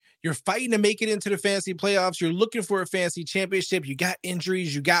You're fighting to make it into the fantasy playoffs. You're looking for a fantasy championship. You got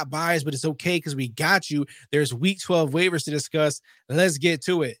injuries, you got buys, but it's okay because we got you. There's week 12 waivers to discuss. Let's get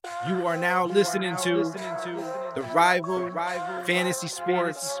to it. You are now listening to the Rival Fantasy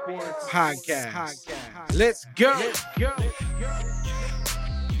Sports Podcast. Let's go.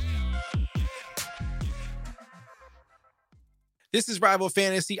 This is Rival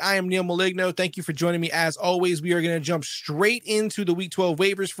Fantasy. I am Neil Maligno. Thank you for joining me. As always, we are going to jump straight into the Week 12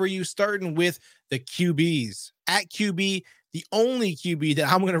 waivers for you, starting with the QBs. At QB, the only QB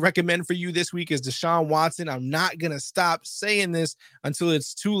that I'm going to recommend for you this week is Deshaun Watson. I'm not going to stop saying this until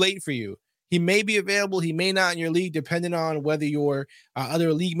it's too late for you. He may be available. He may not in your league, depending on whether your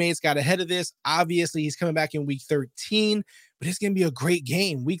other league mates got ahead of this. Obviously, he's coming back in Week 13, but it's going to be a great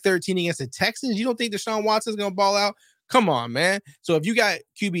game. Week 13 against the Texans. You don't think Deshaun Watson's going to ball out? Come on, man. So if you got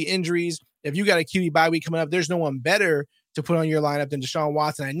QB injuries, if you got a QB bye week coming up, there's no one better to put on your lineup than Deshaun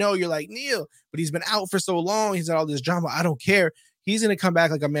Watson. I know you're like, Neil, but he's been out for so long. He's had all this drama. I don't care. He's going to come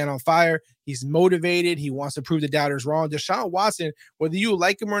back like a man on fire. He's motivated. He wants to prove the doubters wrong. Deshaun Watson, whether you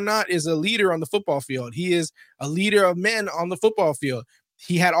like him or not, is a leader on the football field. He is a leader of men on the football field.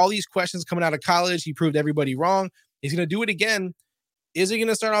 He had all these questions coming out of college. He proved everybody wrong. He's going to do it again. Is he going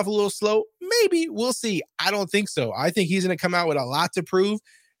to start off a little slow? Maybe. We'll see. I don't think so. I think he's going to come out with a lot to prove,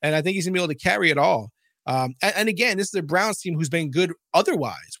 and I think he's going to be able to carry it all. And again, this is a Browns team who's been good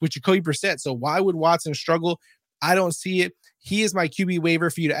otherwise with Jacoby Brissett. So why would Watson struggle? I don't see it. He is my QB waiver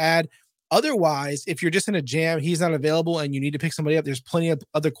for you to add. Otherwise, if you're just in a jam, he's not available and you need to pick somebody up, there's plenty of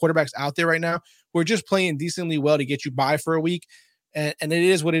other quarterbacks out there right now who are just playing decently well to get you by for a week. And it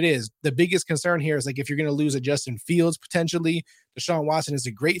is what it is. The biggest concern here is like if you're going to lose a Justin Fields potentially, Deshaun Watson is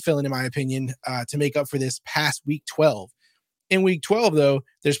a great fill-in, in my opinion, to make up for this past Week 12. In Week 12, though,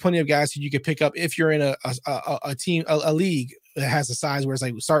 there's plenty of guys who you could pick up if you're in a team, a league that has a size where it's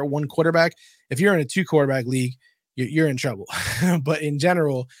like start one quarterback. If you're in a 2-quarterback league, you're in trouble. But in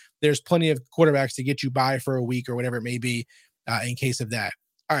general, there's plenty of quarterbacks to get you by for a week or whatever it may be in case of that.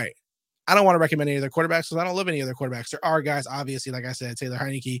 All right. I don't want to recommend any other quarterbacks because I don't love any other quarterbacks. There are guys, obviously, like I said, Taylor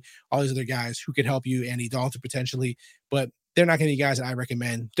Heineke, all these other guys who could help you, Andy Dalton potentially, but they're not going to be guys that I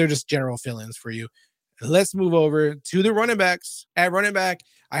recommend. They're just general fill-ins for you. Let's move over to the running backs. At running back,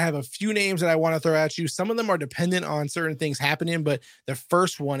 I have a few names that I want to throw at you. Some of them are dependent on certain things happening, but the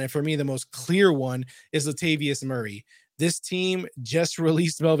first one, and for me, the most clear one, is Latavius Murray. This team just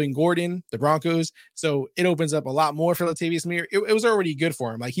released Melvin Gordon, the Broncos, so it opens up a lot more for Latavius Murray. It was already good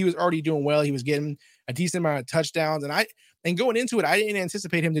for him. Like he was already doing well. He was getting a decent amount of touchdowns, and going into it, I didn't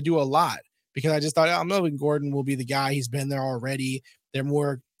anticipate him to do a lot because I just thought, oh, Melvin Gordon will be the guy. He's been there already. They're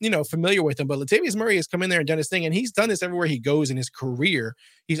more, familiar with him. But Latavius Murray has come in there and done his thing, and he's done this everywhere he goes in his career.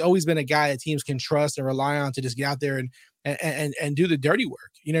 He's always been a guy that teams can trust and rely on to just get out there and do the dirty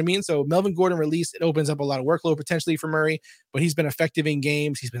work. You know what I mean? So Melvin Gordon released, it opens up a lot of workload potentially for Murray, but he's been effective in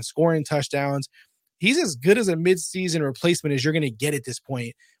games. He's been scoring touchdowns. He's as good as a midseason replacement as you're going to get at this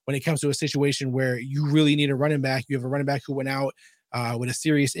point when it comes to a situation where you really need a running back. You have a running back who went out with a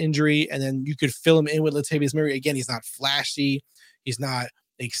serious injury, and then you could fill him in with Latavius Murray. Again, he's not flashy. He's not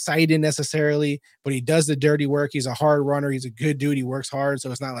excited necessarily, but he does the dirty work. He's a hard runner. He's a good dude. He works hard. So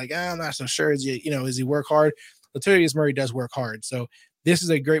it's not like, I'm not so sure. Does he work hard? Latavius Murray does work hard. So this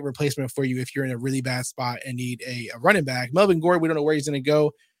is a great replacement for you if you're in a really bad spot and need a running back. Melvin Gordon, we don't know where he's going to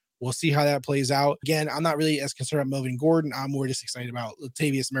go. We'll see how that plays out. Again, I'm not really as concerned about Melvin Gordon. I'm more just excited about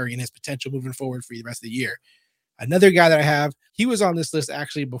Latavius Murray and his potential moving forward for the rest of the year. Another guy that I have, he was on this list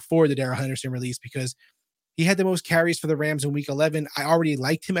actually before the Darrell Henderson release because he had the most carries for the Rams in Week 11. I already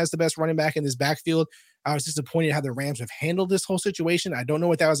liked him as the best running back in this backfield. I was disappointed how the Rams have handled this whole situation. I don't know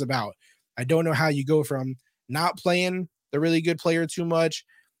what that was about. I don't know how you go from not playing the really good player too much,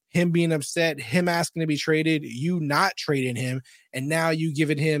 him being upset, him asking to be traded, you not trading him, and now you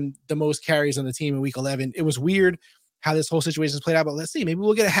giving him the most carries on the team in Week 11. It was weird how this whole situation has played out, but let's see. Maybe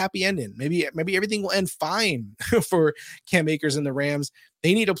we'll get a happy ending. Maybe everything will end fine for Cam Akers and the Rams.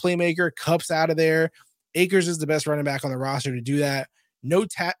 They need a playmaker. Kupp's out of there. Akers is the best running back on the roster to do that. No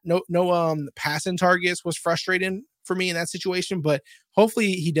passing targets was frustrating for me in that situation, but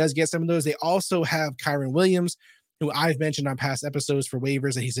hopefully he does get some of those. They also have Kyren Williams, who I've mentioned on past episodes for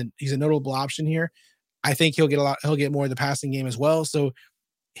waivers, that he's a notable option here. I think he'll get more of the passing game as well. So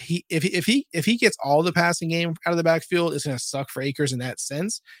if he gets all the passing game out of the backfield, it's going to suck for Akers in that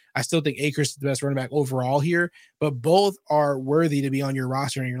sense. I still think Akers is the best running back overall here, but both are worthy to be on your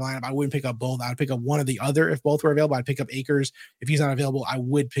roster and your lineup. I wouldn't pick up both. I would pick up one or the other. If both were available, I'd pick up Akers. If he's not available, I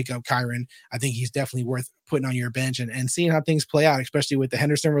would pick up Kyren. I think he's definitely worth putting on your bench and seeing how things play out, especially with the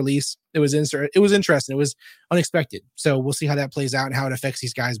Henderson release. It was interesting. It was unexpected. So we'll see how that plays out and how it affects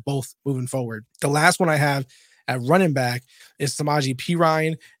these guys both moving forward. The last one I have at running back is Samaje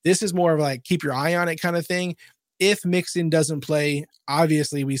Perine. This is more of like keep your eye on it kind of thing. If Mixon doesn't play,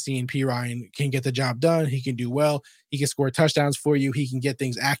 obviously we've seen Perine can get the job done. He can do well. He can score touchdowns for you. He can get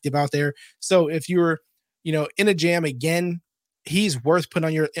things active out there. So if you're, in a jam again, he's worth putting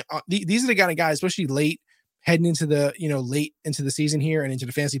on your. These are the kind of guys, especially late heading into the late into the season here and into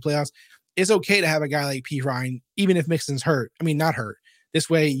the fantasy playoffs. It's okay to have a guy like Perine, even if Mixon's hurt. I mean, not hurt. This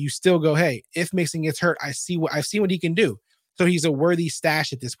way, you still go, hey, if Mixon gets hurt, I've seen what he can do. So he's a worthy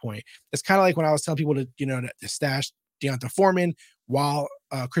stash at this point. It's kind of like when I was telling people to stash Deonta Foreman while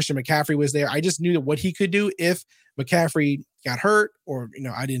Christian McCaffrey was there. I just knew that what he could do if McCaffrey got hurt, or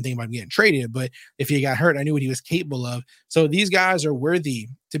I didn't think about him getting traded, but if he got hurt, I knew what he was capable of. So these guys are worthy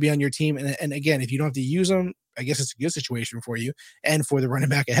to be on your team. And again, if you don't have to use them, I guess it's a good situation for you and for the running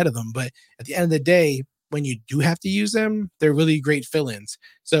back ahead of them. But at the end of the day, when you do have to use them, they're really great fill-ins.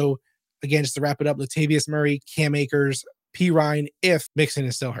 So again, just to wrap it up, Latavius Murray, Cam Akers, Perine, if Mixon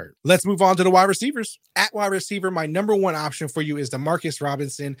is still hurt. Let's move on to the wide receivers. At wide receiver, my number one option for you is Demarcus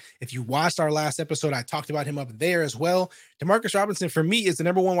Robinson. If you watched our last episode, I talked about him up there as well. Demarcus Robinson, for me, is the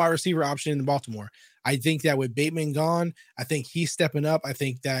number one wide receiver option in Baltimore. I think that with Bateman gone, I think he's stepping up. I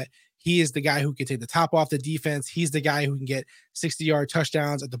think that he is the guy who can take the top off the defense. He's the guy who can get 60-yard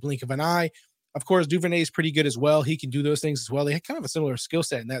touchdowns at the blink of an eye. Of course, Duvernay is pretty good as well. He can do those things as well. They had kind of a similar skill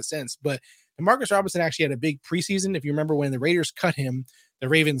set in that sense. But Demarcus Robinson actually had a big preseason. If you remember when the Raiders cut him, the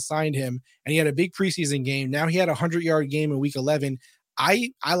Ravens signed him, and he had a big preseason game. Now he had a 100-yard game in week 11.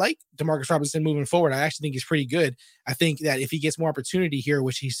 I like Demarcus Robinson moving forward. I actually think he's pretty good. I think that if he gets more opportunity here,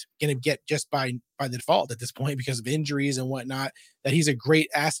 which he's going to get just by the default at this point because of injuries and whatnot, that he's a great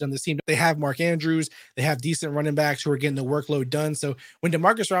asset on this team. They have Mark Andrews. They have decent running backs who are getting the workload done. So when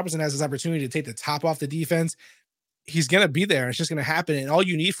Demarcus Robinson has this opportunity to take the top off the defense, he's going to be there. It's just going to happen. And all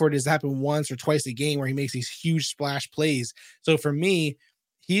you need for it is to happen once or twice a game where he makes these huge splash plays. So for me,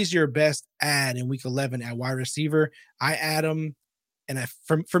 he's your best add in week 11 at wide receiver. I add him. And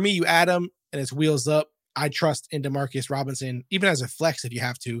for me, you add him and it's wheels up. I trust in Demarcus Robinson, even as a flex if you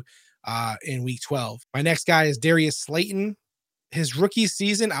have to, in week 12. My next guy is Darius Slayton. His rookie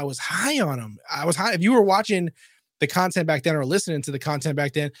season, I was high on him. I was high. If you were watching the content back then or listening to the content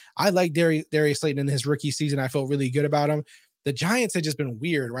back then, I liked Darius Slayton in his rookie season. I felt really good about him. The Giants had just been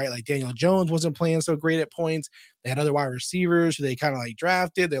weird, right? Like Daniel Jones wasn't playing so great at points. They had other wide receivers who they kind of like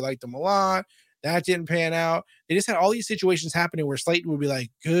drafted. They liked them a lot. That didn't pan out. They just had all these situations happening where Slayton would be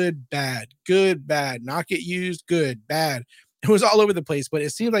like, good, bad, not get used, good, bad. It was all over the place, but it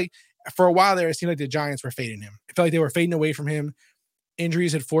seemed like for a while there, it seemed like the Giants were fading him. It felt like they were fading away from him.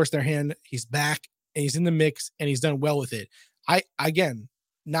 Injuries had forced their hand. He's back and he's in the mix and he's done well with it. Again,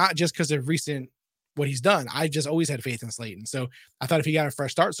 not just because of recent what he's done. I just always had faith in Slayton. So I thought if he got a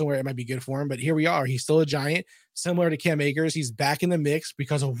fresh start somewhere, it might be good for him. But here we are. He's still a Giant, similar to Cam Akers. He's back in the mix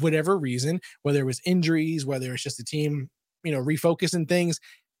because of whatever reason, whether it was injuries, whether it's just the team, refocusing things,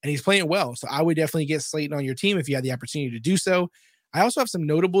 and he's playing well. So I would definitely get Slayton on your team if you had the opportunity to do so. I also have some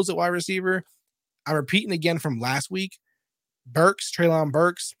notables at wide receiver. I'm repeating again from last week. Treylon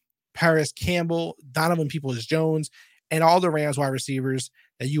Burks, Paris Campbell, Donovan Peoples-Jones, and all the Rams wide receivers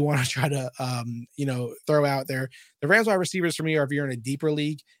that you want to try to, throw out there. The Rams wide receivers for me are if you're in a deeper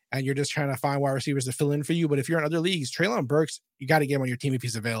league and you're just trying to find wide receivers to fill in for you. But if you're in other leagues, Treylon Burks, you got to get him on your team if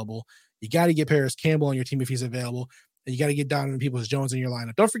he's available. You got to get Paris Campbell on your team if he's available. And you got to get Donovan Peoples-Jones in your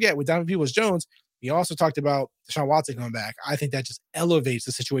lineup. Don't forget, with Donovan Peoples-Jones, we also talked about Deshaun Watson coming back. I think that just elevates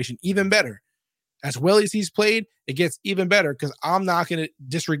the situation even better. As well as he's played, it gets even better because I'm not going to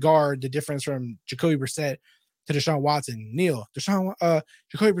disregard the difference from Jacoby Brissett to Deshaun Watson. Neil, Jacoby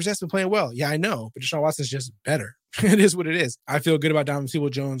Brissett's been playing well. Yeah, I know, but Deshaun Watson's just better. It is what it is. I feel good about Donovan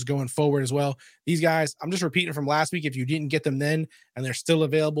Peoples-Jones going forward as well. These guys, I'm just repeating from last week. If you didn't get them then and they're still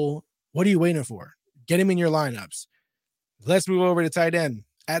available, what are you waiting for? Get them in your lineups. Let's move over to tight end.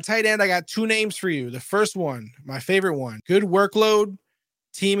 At tight end, I got two names for you. The first one, my favorite one, good workload.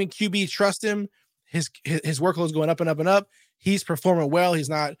 Team and QB trust him. His workload is going up and up and up. He's performing well. He's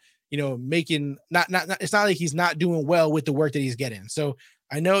not, making it's not like he's not doing well with the work that he's getting. So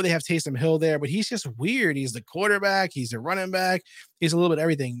I know they have Taysom Hill there, but he's just weird. He's the quarterback. He's the running back. He's a little bit of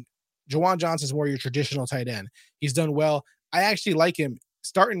everything. Juwan Johnson's more your traditional tight end. He's done well. I actually like him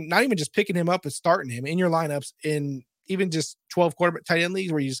starting, not even just picking him up, but starting him in your lineups in even just 12 quarterback tight end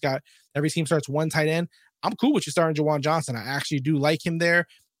leagues where you just got every team starts one tight end. I'm cool with you starting Juwan Johnson. I actually do like him there.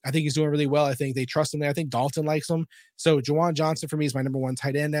 I think he's doing really well. I think they trust him there. I think Dalton likes him. So Juwan Johnson for me is my number one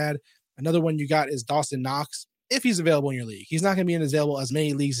tight end ad. Another one you got is Dawson Knox. If he's available in your league, he's not going to be available as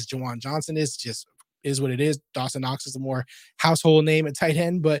many leagues as Juwan Johnson is. Just is what it is. Dawson Knox is a more household name at tight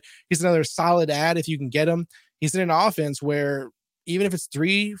end, but he's another solid ad if you can get him. He's in an offense where even if it's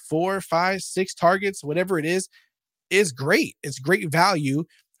 3, 4, 5, 6 targets, whatever it is great. It's great value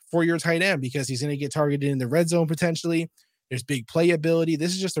for your tight end because he's going to get targeted in the red zone potentially. There's big playability.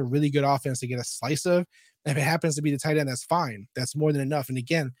 This is just a really good offense to get a slice of. And if it happens to be the tight end, that's fine. That's more than enough. And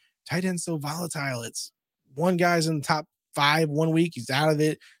again, tight end's so volatile. It's one guy's in the top 5 one week, he's out of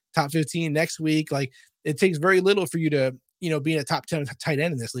it. Top 15 next week. Like it takes very little for you to, be in a top 10 tight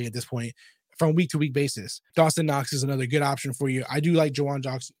end in this league at this point from week to week basis. Dawson Knox is another good option for you. I do like Juwan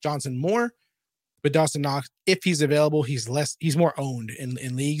Johnson more, but Dawson Knox, if he's available, he's more owned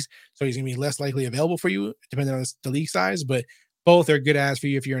in leagues. So he's going to be less likely available for you depending on the league size, but both are good ads for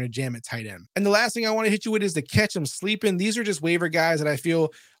you if you're in a jam at tight end. And the last thing I want to hit you with is the catch 'em sleeping. These are just waiver guys that I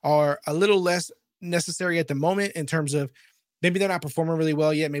feel are a little less necessary at the moment in terms of maybe they're not performing really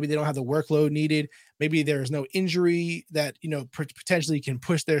well yet. Maybe they don't have the workload needed. Maybe there's no injury that, potentially can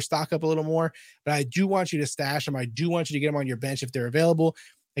push their stock up a little more. But I do want you to stash them. I do want you to get them on your bench if they're available.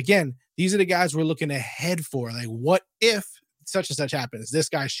 Again, these are the guys we're looking ahead for. Like, what if such and such happens? This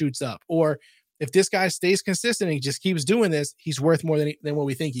guy shoots up. Or if this guy stays consistent and he just keeps doing this, he's worth more than what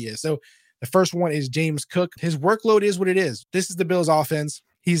we think he is. So the first one is James Cook. His workload is what it is. This is the Bills offense.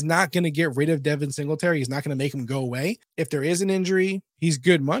 He's not going to get rid of Devin Singletary. He's not going to make him go away. If there is an injury, he's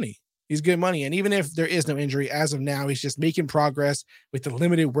good money. He's good money. And even if there is no injury, as of now, he's just making progress with the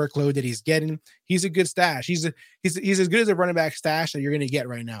limited workload that he's getting. He's a good stash. He's as good as a running back stash that you're going to get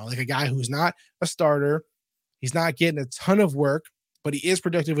right now. Like a guy who's not a starter. He's not getting a ton of work, but he is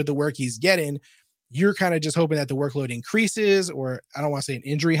productive with the work he's getting. You're kind of just hoping that the workload increases, or I don't want to say an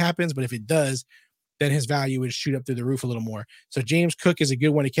injury happens, but if it does, then his value would shoot up through the roof a little more. So James Cook is a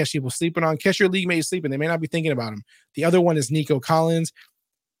good one to catch people sleeping on. Catch your league mates sleeping. They may not be thinking about him. The other one is Nico Collins.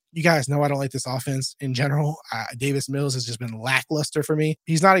 You guys know I don't like this offense in general. Davis Mills has just been lackluster for me.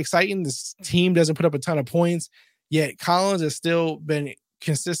 He's not exciting. This team doesn't put up a ton of points, yet Collins has still been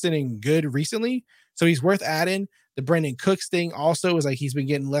consistent and good recently. So he's worth adding. The Brandon Cooks thing also is like he's been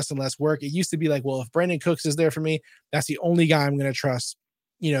getting less and less work. It used to be like, well, if Brandon Cooks is there for me, that's the only guy I'm going to trust,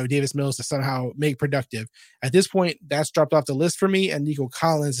 Davis Mills to somehow make productive. At this point, that's dropped off the list for me, and Nico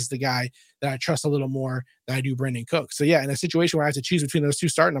Collins is the guy that I trust a little more than I do Brandon Cooks. So yeah, in a situation where I have to choose between those two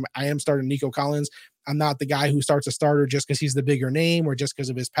starting, I am starting Nico Collins. I'm not the guy who starts a starter just because he's the bigger name or just because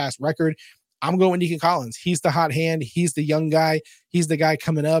of his past record. I'm going with Nico Collins. He's the hot hand. He's the young guy. He's the guy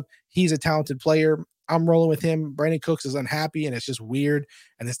coming up. He's a talented player. I'm rolling with him. Brandon Cooks is unhappy, and it's just weird.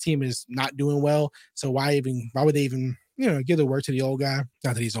 And this team is not doing well. So why would they even give the work to the old guy?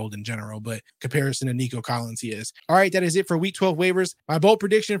 Not that he's old in general, but comparison to Nico Collins, he is. All right, that is it for week 12 waivers. My bold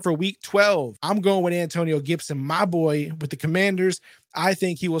prediction for week 12, I'm going with Antonio Gibson, my boy with the Commanders. I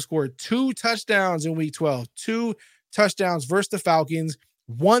think he will score 2 touchdowns in week 12. 2 touchdowns versus the Falcons.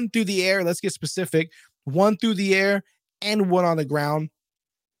 1 through the air. Let's get specific. 1 through the air and 1 on the ground.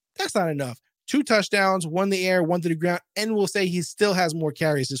 That's not enough. 2 touchdowns, 1 in the air, 1 through the ground, and we'll say he still has more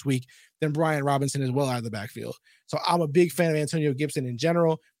carries this week than Brian Robinson as well out of the backfield. So I'm a big fan of Antonio Gibson in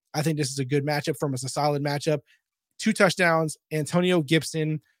general. I think this is a good matchup for him. It's a solid matchup. 2 touchdowns, Antonio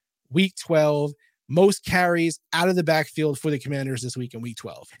Gibson, week 12, most carries out of the backfield for the Commanders this week in week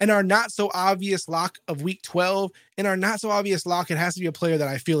 12. And our not so obvious lock of week 12, in our not so obvious lock, it has to be a player that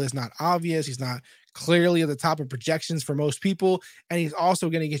I feel is not obvious. He's not clearly at the top of projections for most people. And he's also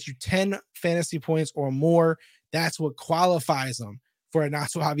going to get you 10 fantasy points or more. That's what qualifies them for a not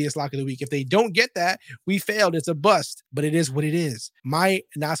so obvious lock of the week. If they don't get that, we failed. It's a bust, but it is what it is. My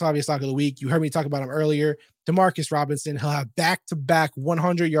not so obvious lock of the week, you heard me talk about him earlier, Demarcus Robinson. He'll have back-to-back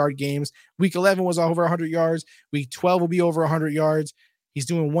 100-yard games. Week 11 was over 100 yards. Week 12 will be over 100 yards. He's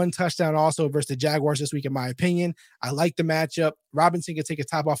doing 1 touchdown also versus the Jaguars this week, in my opinion. I like the matchup. Robinson can take a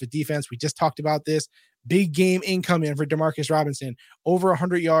top off of defense. We just talked about this. Big game incoming for Demarcus Robinson. Over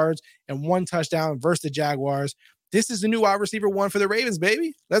 100 yards and 1 touchdown versus the Jaguars. This is the new wide receiver 1 for the Ravens,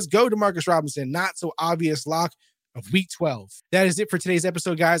 baby. Let's go, Demarcus Robinson. Not so obvious lock of week 12. That is it for today's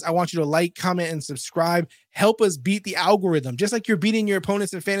episode, guys. I want you to like, comment, and subscribe. Help us beat the algorithm. Just like you're beating your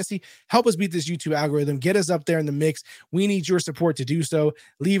opponents in fantasy, help us beat this YouTube algorithm. Get us up there in the mix. We need your support to do so.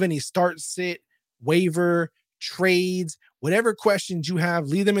 Leave any start, sit, waiver, trades, whatever questions you have,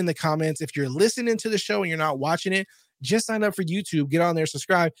 leave them in the comments. If you're listening to the show and you're not watching it, just sign up for YouTube, get on there,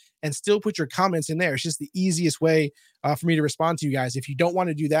 subscribe, and still put your comments in there. It's just the easiest way for me to respond to you guys. If you don't want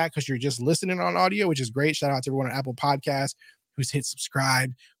to do that because you're just listening on audio, which is great, shout out to everyone on Apple Podcasts who's hit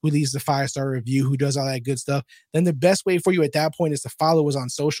subscribe, who leaves the 5-star review, who does all that good stuff, then the best way for you at that point is to follow us on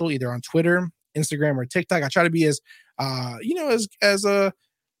social, either on Twitter, Instagram, or TikTok. I try to be as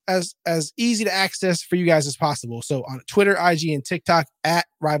as easy to access for you guys as possible. So on Twitter, IG, and TikTok at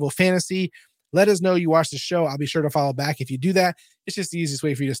Rival Fantasy. Let us know you watched the show. I'll be sure to follow back. If you do that, it's just the easiest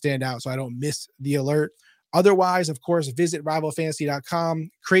way for you to stand out so I don't miss the alert. Otherwise, of course, visit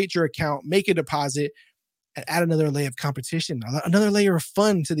rivalfantasy.com, create your account, make a deposit, and add another layer of competition, another layer of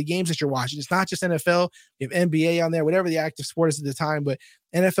fun to the games that you're watching. It's not just NFL. You have NBA on there, whatever the active sport is at the time, but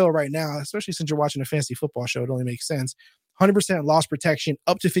NFL right now, especially since you're watching a fantasy football show, it only makes sense. 100% loss protection,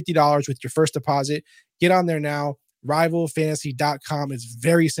 up to $50 with your first deposit. Get on there now, rivalfantasy.com. It's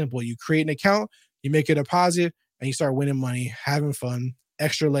very simple. You create an account, you make a deposit, and you start winning money, having fun,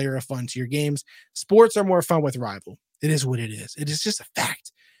 extra layer of fun to your games. Sports are more fun with Rival. It is what it is. It is just a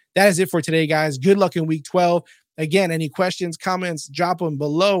fact. That is it for today, guys. Good luck in week 12. Again, any questions, comments, drop them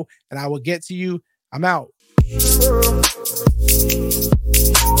below, and I will get to you. I'm out.